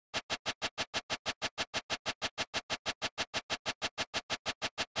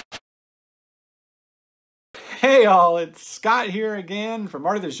Hey all, it's Scott here again from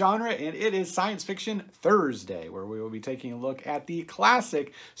Art of the Genre, and it is Science Fiction Thursday, where we will be taking a look at the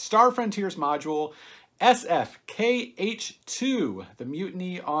classic Star Frontiers module, SFKH2, the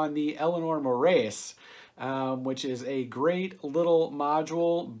Mutiny on the Eleanor Moraes, which is a great little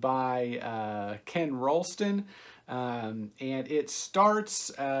module by Ken Rolston. And it starts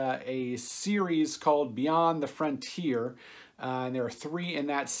a series called Beyond the Frontier. And there are 3 in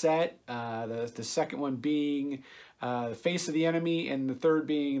that set, the second one being The Face of the Enemy, and the third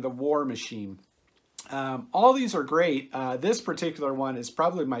being The War Machine. All these are great. This particular one is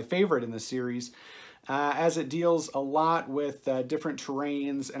probably my favorite in the series, as it deals a lot with different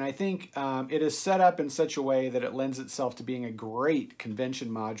terrains, and I think it is set up in such a way that it lends itself to being a great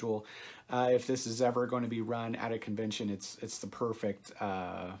convention module. If this is ever going to be run at a convention, it's the perfect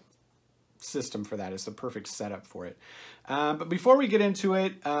system for that. It's the perfect setup for it. But before we get into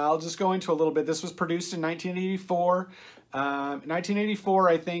it, I'll just go into a little bit. This was produced in 1984. 1984,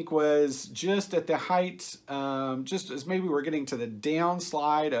 I think, was just at the height, just as maybe we're getting to the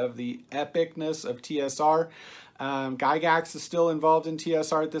downslide of the epicness of TSR. Gygax is still involved in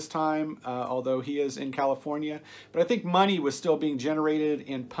TSR at this time, although he is in California. But I think money was still being generated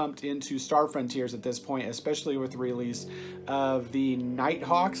and pumped into Star Frontiers at this point, especially with the release of the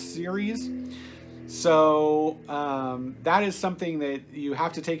Nighthawks series. So that is something that you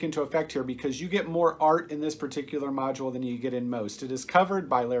have to take into effect here, because you get more art in this particular module than you get in most. It is covered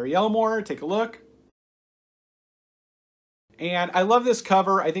by Larry Elmore. Take a look. And I love this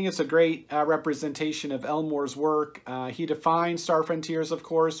cover. I think it's a great representation of Elmore's work. He defined Star Frontiers, of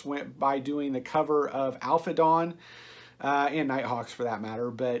course, by doing the cover of Alpha Dawn, and Nighthawks for that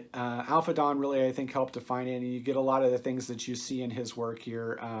matter. But Alpha Dawn really, I think, helped define it. And you get a lot of the things that you see in his work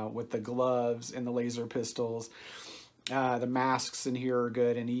here with the gloves and the laser pistols. The masks in here are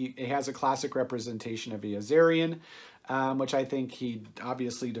good. And he has a classic representation of the Azarian, which I think he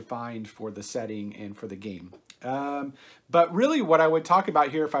obviously defined for the setting and for the game. But really what I would talk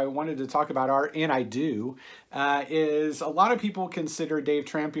about here, if I wanted to talk about art, and I do, is a lot of people consider Dave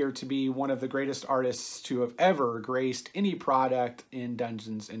Trampier to be one of the greatest artists to have ever graced any product in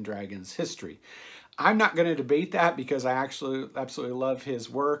Dungeons & Dragons history. I'm not going to debate that, because I actually absolutely love his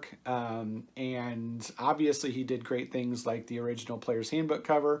work, and obviously he did great things like the original Player's Handbook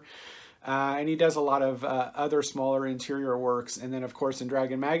cover. And he does a lot of other smaller interior works. And then, of course, in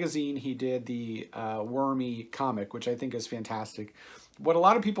Dragon Magazine, he did the Wormy comic, which I think is fantastic. What a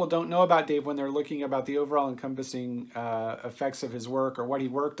lot of people don't know about Dave when they're looking about the overall encompassing effects of his work or what he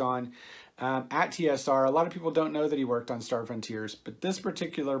worked on at TSR, a lot of people don't know that he worked on Star Frontiers. But this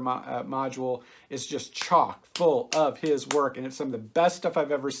particular module is just chock full of his work, and it's some of the best stuff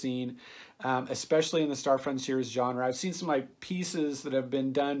I've ever seen. Especially in the Star Frontiers genre. I've seen some like pieces that have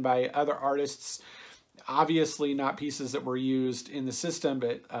been done by other artists, obviously not pieces that were used in the system,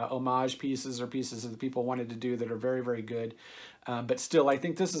 but homage pieces or pieces that people wanted to do that are very, very good. But still, I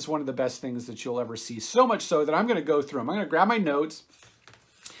think this is one of the best things that you'll ever see. So much so that I'm going to go through them. I'm going to grab my notes,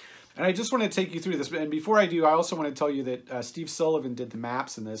 and I just want to take you through this. And before I do, I also want to tell you that Steve Sullivan did the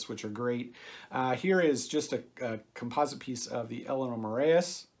maps in this, which are great. Here is just a composite piece of the Eleanor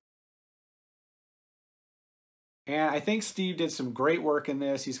Moraes. And I think Steve did some great work in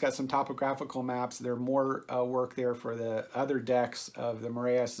this. He's got some topographical maps. There's more work there for the other decks of the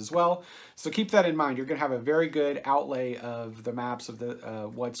Moraes as well. So keep that in mind. You're going to have a very good outlay of the maps of the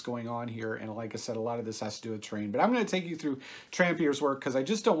what's going on here. And like I said, a lot of this has to do with terrain. But I'm going to take you through Trampier's work, because I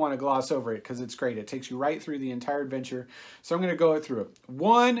just don't want to gloss over it, because it's great. It takes you right through the entire adventure. So I'm going to go through it.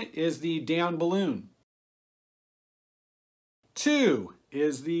 1 is the down balloon. 2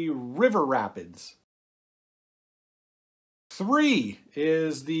 is the river rapids. 3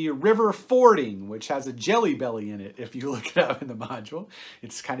 is the river fording, which has a jelly belly in it. If you look it up in the module,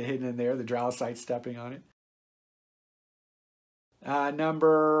 it's kind of hidden in there. The Drowsite stepping on it.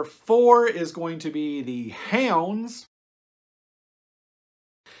 Number 4 is going to be the Hounds.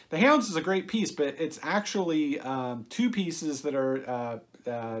 The Hounds is a great piece, but it's actually 2 pieces that are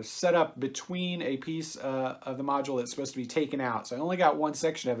set up between a piece of the module that's supposed to be taken out. So I only got 1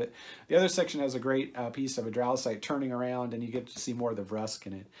 section of it. The other section has a great piece of a Drowsite turning around, and you get to see more of the Vrusk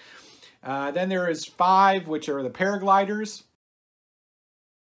in it. Then there is 5, which are the paragliders.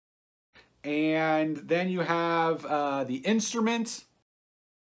 And then you have the instrument.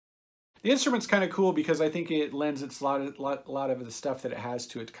 The instrument's kind of cool because I think it lends its lot of the stuff that it has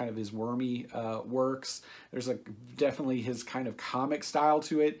to it, kind of his wormy works. There's definitely his kind of comic style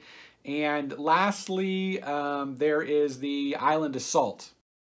to it. And lastly, there is the Island Assault.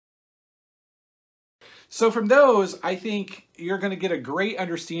 So from those, I think you're going to get a great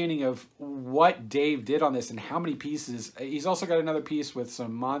understanding of what Dave did on this and how many pieces. He's also got another piece with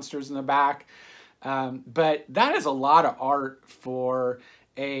some monsters in the back. But that is a lot of art for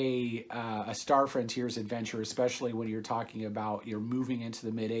a Star Frontiers adventure, especially when you're talking about you're moving into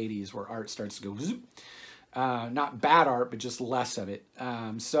the mid-'80s where art starts to go zoop. Not bad art, but just less of it.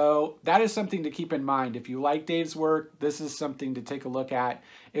 So that is something to keep in mind. If you like Dave's work, this is something to take a look at.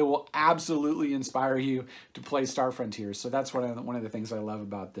 It will absolutely inspire you to play Star Frontiers. So that's one of the things I love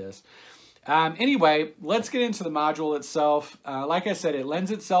about this. Anyway, let's get into the module itself. Like I said, it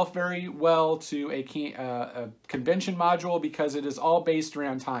lends itself very well to a convention module because it is all based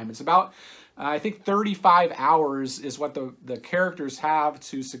around time. It's about, I think, 35 hours is what the characters have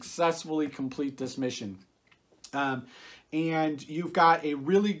to successfully complete this mission. And you've got a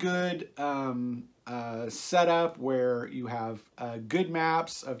really good setup where you have good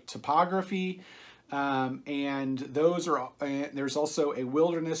maps of topography, and those are. There's also a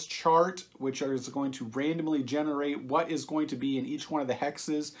wilderness chart, which is going to randomly generate what is going to be in each one of the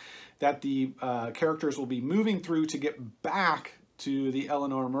hexes that the characters will be moving through to get back to the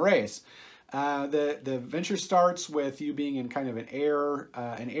Eleanor Moraes. The adventure starts with you being in kind of an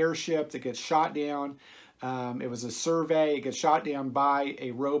airship that gets shot down. It was a survey. It gets shot down by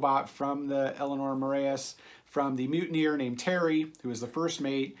a robot from the Eleanor Moraes, from the mutineer named Terry, who is the first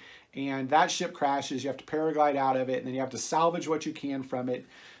mate. And that ship crashes. You have to paraglide out of it, and then you have to salvage what you can from it,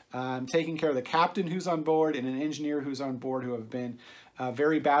 taking care of the captain who's on board and an engineer who's on board who have been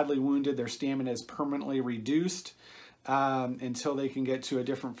very badly wounded. Their stamina is permanently reduced until they can get to a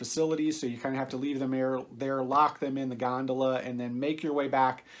different facility. So you kind of have to leave them there, lock them in the gondola, and then make your way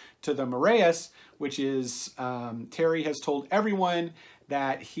back to the Moraes, which is, Terry has told everyone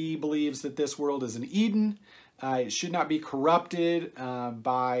that he believes that this world is an Eden. It should not be corrupted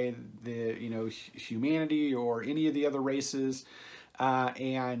by the, humanity or any of the other races.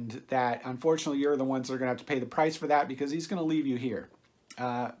 And that, unfortunately, you're the ones that are going to have to pay the price for that because he's going to leave you here.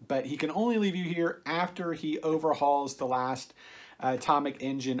 But he can only leave you here after he overhauls the last atomic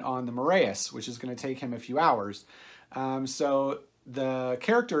engine on the Moraes, which is going to take him a few hours. So the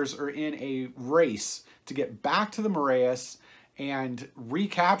characters are in a race to get back to the Moraes and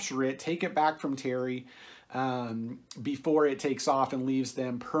recapture it, take it back from Terry before it takes off and leaves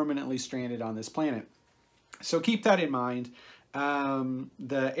them permanently stranded on this planet. So keep that in mind.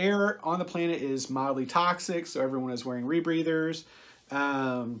 The air on the planet is mildly toxic, so everyone is wearing rebreathers.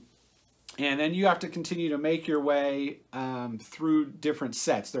 And then you have to continue to make your way through different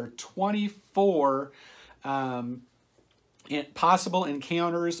sets. There are 24 possible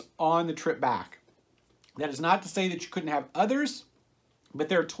encounters on the trip back. That is not to say that you couldn't have others, but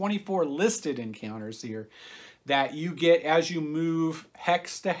there are 24 listed encounters here that you get as you move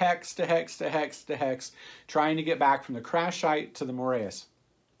hex to hex to hex to hex to hex, trying to get back from the crash site to the Moraes.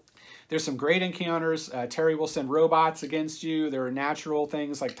 There's some great encounters. Terry will send robots against you. There are natural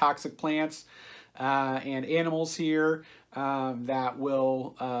things like toxic plants and animals here that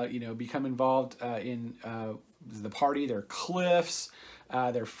will, become involved in the party. There are cliffs.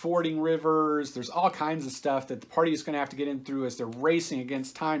 They're fording rivers. There's all kinds of stuff that the party is going to have to get in through as they're racing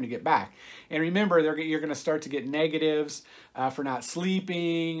against time to get back. And remember, you're going to start to get negatives for not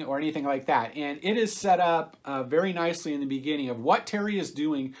sleeping or anything like that. And it is set up very nicely in the beginning of what Terry is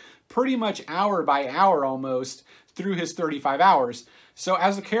doing pretty much hour by hour almost through his 35 hours. So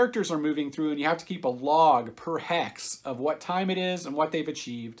as the characters are moving through, and you have to keep a log per hex of what time it is and what they've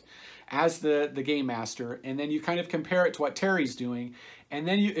achieved as the game master, and then you kind of compare it to what Terry's doing. And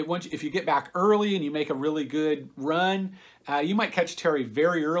then if you get back early and you make a really good run, you might catch Terry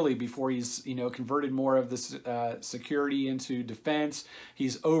very early before he's converted more of this security into defense.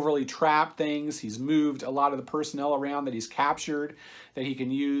 He's overly trapped things. He's moved a lot of the personnel around that he's captured that he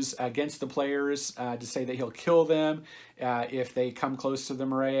can use against the players to say that he'll kill them if they come close to the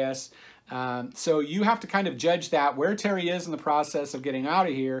Moraes. So you have to kind of judge that, where Terry is in the process of getting out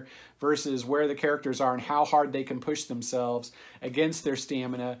of here versus where the characters are and how hard they can push themselves against their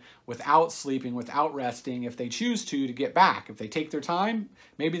stamina without sleeping, without resting, if they choose to get back. If they take their time,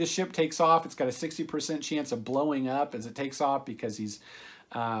 maybe the ship takes off. It's got a 60% chance of blowing up as it takes off because he's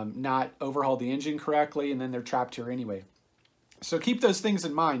not overhauled the engine correctly, and then they're trapped here anyway. So keep those things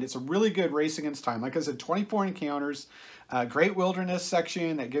in mind. It's a really good race against time. Like I said, 24 encounters, great wilderness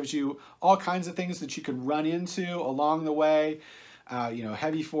section that gives you all kinds of things that you can run into along the way.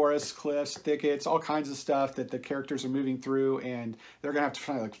 Heavy forests, cliffs, thickets, all kinds of stuff that the characters are moving through, and they're gonna have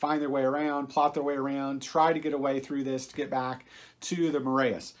to find their way around, plot their way around, try to get away through this to get back to the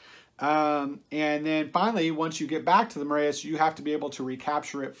Moraes. And then finally, once you get back to the Moraes, you have to be able to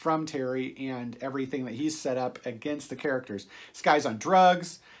recapture it from Terry and everything that he's set up against the characters. This guy's on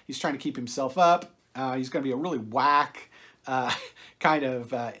drugs. He's trying to keep himself up. He's going to be a really whack kind of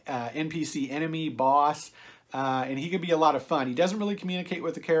NPC enemy boss. And he could be a lot of fun. He doesn't really communicate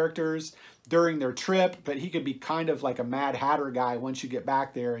with the characters during their trip, but he could be kind of like a Mad Hatter guy once you get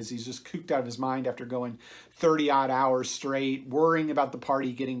back there, as he's just cooped out of his mind after going 30-odd hours straight, worrying about the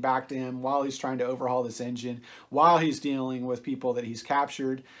party getting back to him while he's trying to overhaul this engine, while he's dealing with people that he's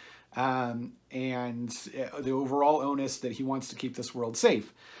captured, and the overall onus that he wants to keep this world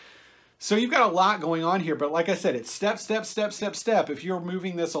safe. So you've got a lot going on here, but like I said, it's step, step, step, step, step. If you're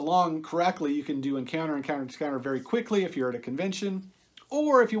moving this along correctly, you can do encounter, encounter, encounter very quickly if you're at a convention.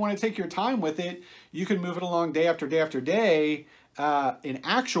 Or if you want to take your time with it, you can move it along day after day after day. In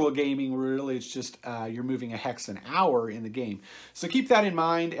actual gaming, really, it's just you're moving a hex an hour in the game. So keep that in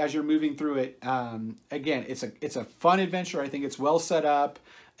mind as you're moving through it. Again, it's a fun adventure. I think it's well set up.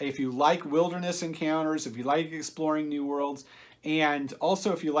 If you like wilderness encounters, if you like exploring new worlds, and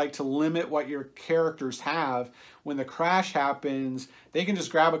also if you like to limit what your characters have, when the crash happens, they can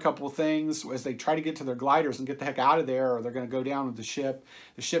just grab a couple of things as they try to get to their gliders and get the heck out of there, or they're going to go down with the ship.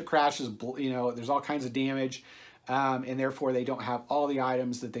 The ship crashes, you know, there's all kinds of damage, and therefore they don't have all the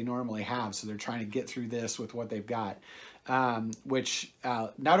items that they normally have. So they're trying to get through this with what they've got. Which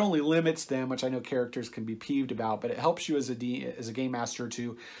not only limits them, which I know characters can be peeved about, but it helps you as a game master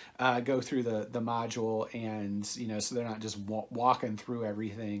to go through the module, and you know, so they're not just walking through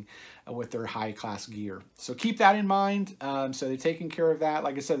everything with their high class gear. So keep that in mind. So they're taking care of that.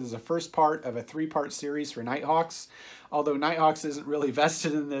 Like I said, there's a first part of a 3-part series for Nighthawks. Although Nighthawks isn't really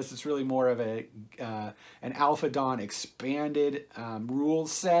vested in this, it's really more of a an Alpha Dawn expanded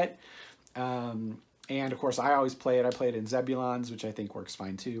rules set. And of course, I always play it. I play it in Zebulons, which I think works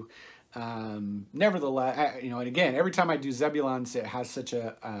fine too. Nevertheless, you know, and again, every time I do Zebulons, it has such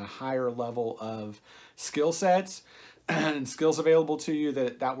a higher level of skill sets and skills available to you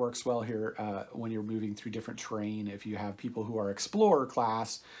that works well here when you're moving through different terrain. If you have people who are Explorer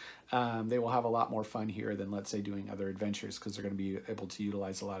class, they will have a lot more fun here than, let's say, doing other adventures, because they're going to be able to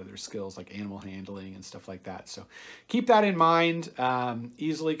utilize a lot of their skills like animal handling and stuff like that. So keep that in mind.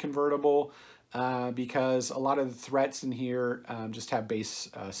 Easily convertible. Because a lot of the threats in here just have base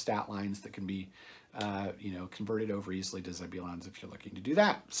stat lines that can be, you know, converted over easily to Zebulons if you're looking to do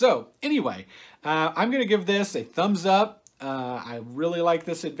that. So anyway, I'm going to give this a thumbs up. I really like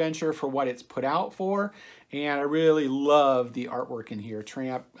this adventure for what it's put out for, and I really love the artwork in here.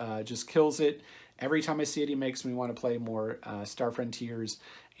 Tramp just kills it. Every time I see it, he makes me want to play more Star Frontiers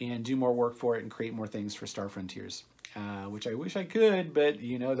and do more work for it and create more things for Star Frontiers. Which I wish I could, but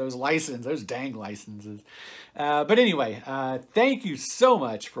you know, those dang licenses. But anyway, thank you so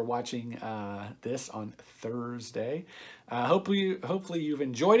much for watching this on Thursday. Hopefully you've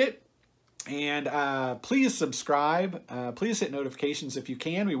enjoyed it, and please subscribe. Please hit notifications if you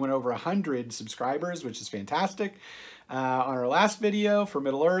can. We went over 100 subscribers, which is fantastic. On our last video for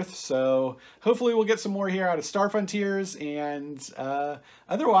Middle-earth, so hopefully we'll get some more here out of Star Frontiers, and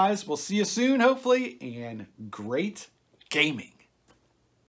otherwise we'll see you soon, hopefully, and great gaming.